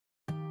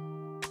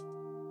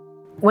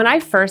When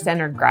I first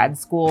entered grad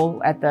school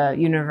at the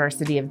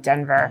University of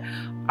Denver,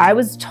 I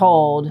was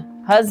told,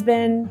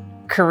 husband,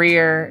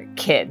 career,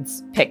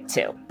 kids, pick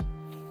two.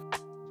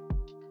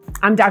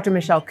 I'm Dr.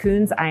 Michele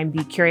Koons. I'm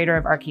the Curator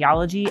of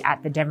Archaeology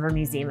at the Denver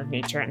Museum of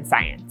Nature and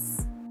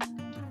Science.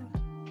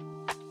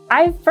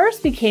 I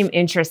first became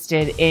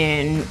interested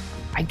in,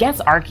 I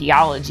guess,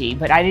 archaeology,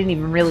 but I didn't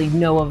even really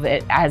know of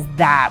it as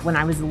that when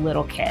I was a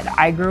little kid.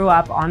 I grew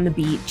up on the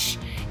beach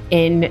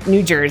in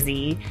New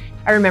Jersey.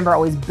 I remember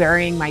always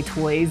burying my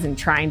toys and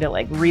trying to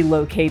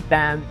relocate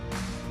them.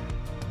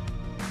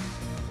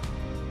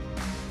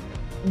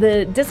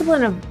 The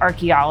discipline of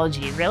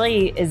archaeology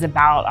really is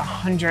about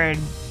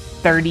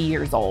 130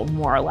 years old,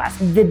 more or less.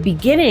 The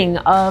beginning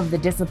of the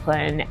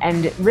discipline,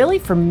 and really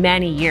for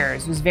many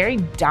years, was very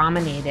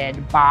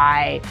dominated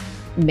by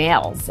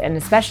males, and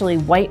especially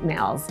white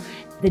males.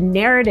 The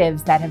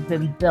narratives that have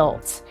been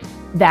built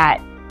that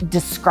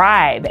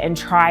describe and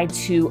try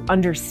to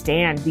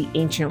understand the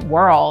ancient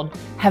world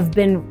have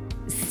been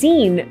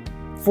seen,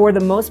 for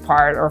the most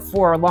part, or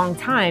for a long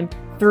time,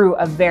 through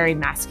a very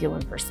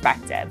masculine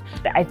perspective.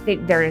 I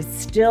think there is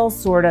still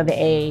sort of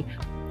a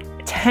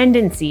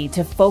tendency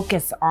to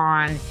focus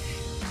on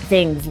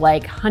things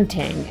like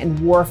hunting and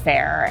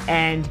warfare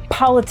and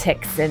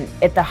politics, and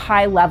at the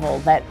high level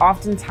that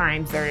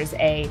oftentimes there's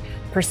a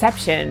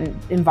perception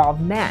involve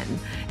men.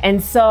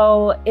 And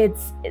so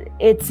it's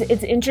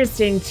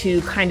interesting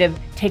to kind of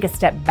take a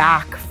step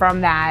back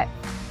from that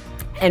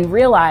and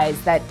realize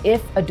that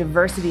if a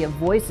diversity of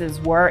voices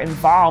were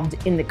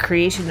involved in the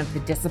creation of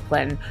the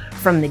discipline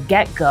from the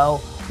get-go,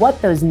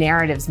 what those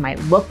narratives might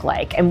look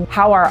like and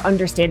how our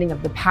understanding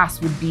of the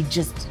past would be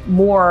just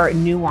more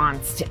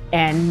nuanced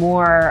and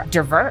more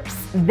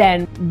diverse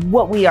than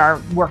what we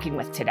are working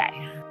with today.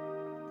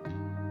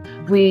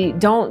 We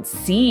don't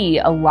see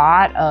a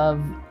lot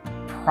of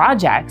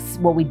projects,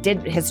 well, we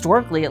did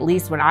historically, at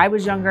least when I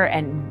was younger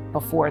and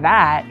before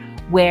that,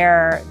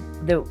 where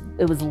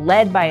it was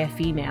led by a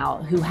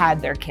female who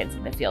had their kids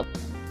in the field.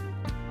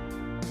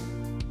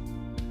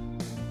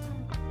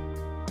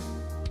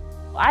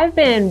 I've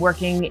been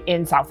working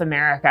in South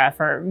America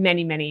for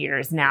many, many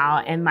years now,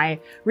 and my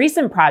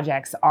recent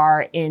projects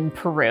are in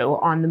Peru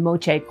on the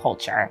Moche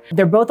culture.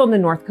 They're both on the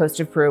north coast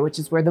of Peru, which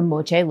is where the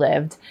Moche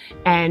lived.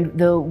 And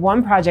the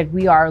one project,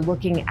 we are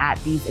looking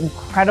at these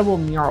incredible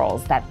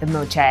murals that the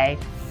Moche,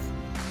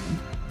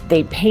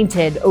 they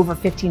painted over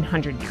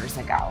 1,500 years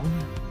ago.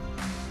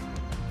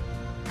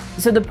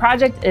 So the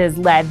project is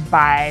led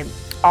by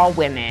all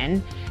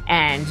women,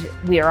 and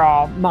we are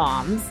all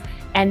moms.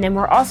 And then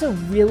we're also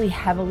really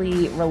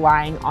heavily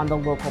relying on the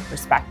local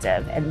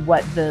perspective and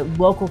what the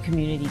local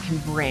community can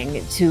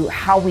bring to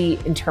how we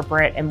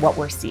interpret and what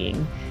we're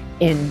seeing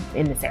in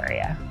this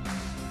area.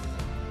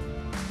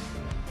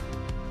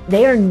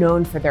 They are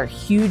known for their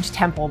huge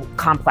temple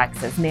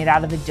complexes made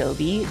out of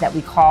adobe that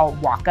we call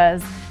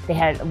wakas.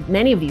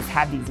 Many of these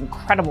had these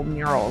incredible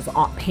murals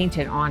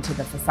painted onto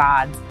the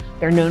facades.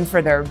 They're known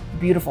for their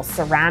beautiful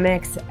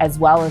ceramics, as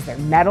well as their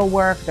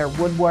metalwork, their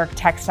woodwork,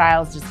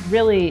 textiles, just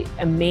really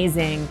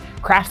amazing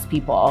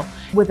craftspeople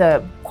with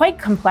a quite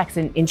complex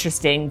and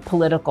interesting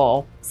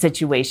political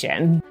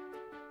situation.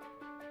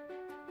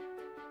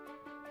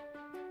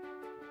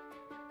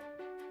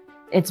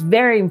 It's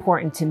very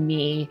important to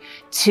me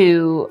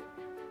to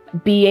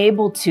be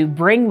able to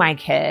bring my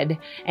kid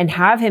and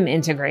have him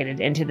integrated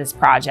into this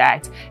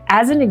project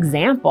as an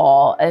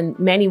example in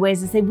many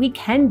ways to say, we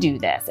can do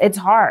this. It's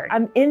hard.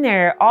 I'm in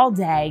there all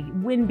day,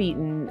 wind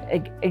beaten,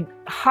 a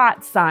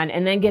hot sun,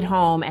 and then get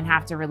home and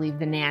have to relieve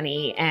the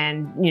nanny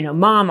and,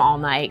 mom all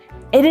night.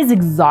 It is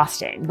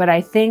exhausting, but I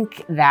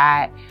think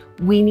that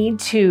we need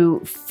to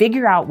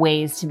figure out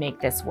ways to make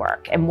this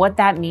work. And what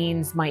that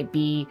means might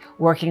be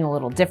working a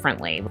little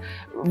differently,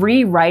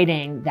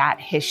 rewriting that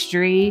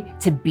history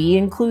to be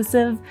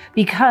inclusive,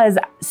 because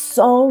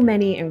so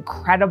many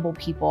incredible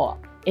people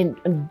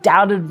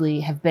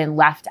undoubtedly have been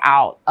left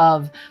out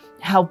of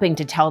helping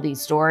to tell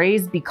these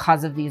stories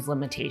because of these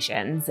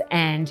limitations.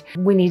 And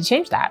we need to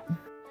change that.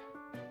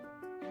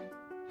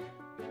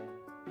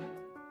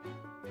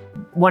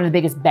 One of the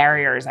biggest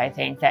barriers, I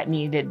think, that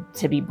needed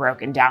to be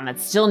broken down, that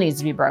still needs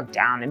to be broken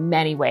down in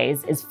many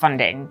ways, is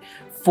funding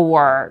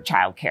for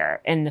childcare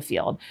in the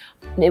field.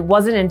 It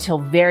wasn't until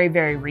very,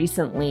 very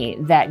recently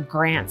that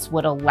grants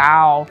would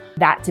allow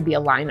that to be a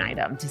line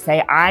item, to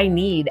say, I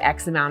need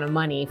X amount of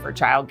money for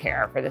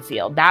childcare for the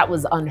field. That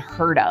was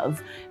unheard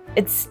of.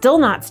 It's still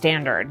not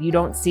standard. You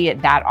don't see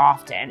it that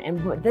often.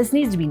 And this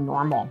needs to be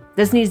normal.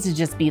 This needs to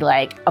just be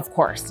like, of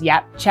course,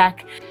 yep,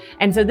 check.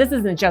 And so this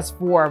isn't just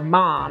for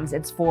moms,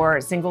 it's for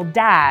single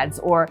dads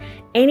or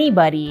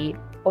anybody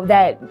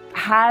that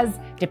has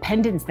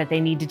dependents that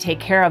they need to take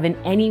care of in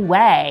any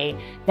way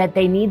that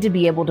they need to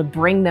be able to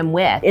bring them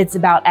with. It's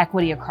about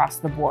equity across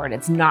the board.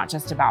 It's not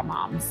just about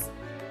moms.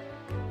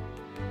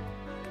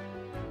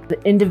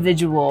 The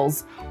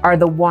individuals are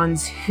the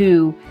ones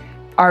who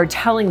are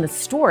telling the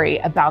story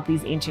about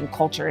these ancient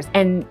cultures.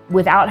 And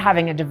without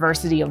having a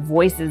diversity of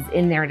voices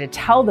in there to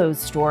tell those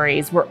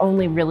stories, we're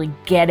only really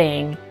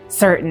getting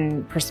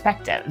certain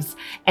perspectives.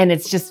 And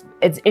it's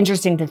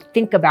interesting to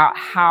think about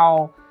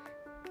how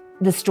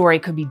the story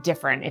could be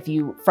different if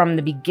you, from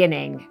the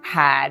beginning,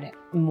 had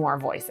more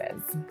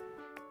voices.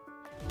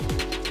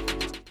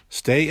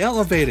 Stay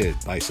elevated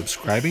by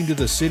subscribing to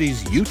the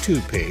city's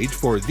YouTube page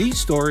for these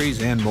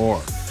stories and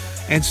more.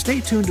 And stay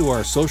tuned to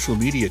our social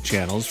media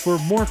channels for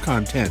more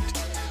content.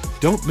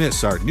 Don't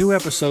miss our new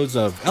episodes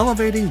of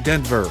Elevating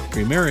Denver,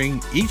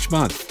 premiering each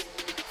month.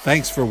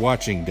 Thanks for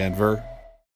watching, Denver.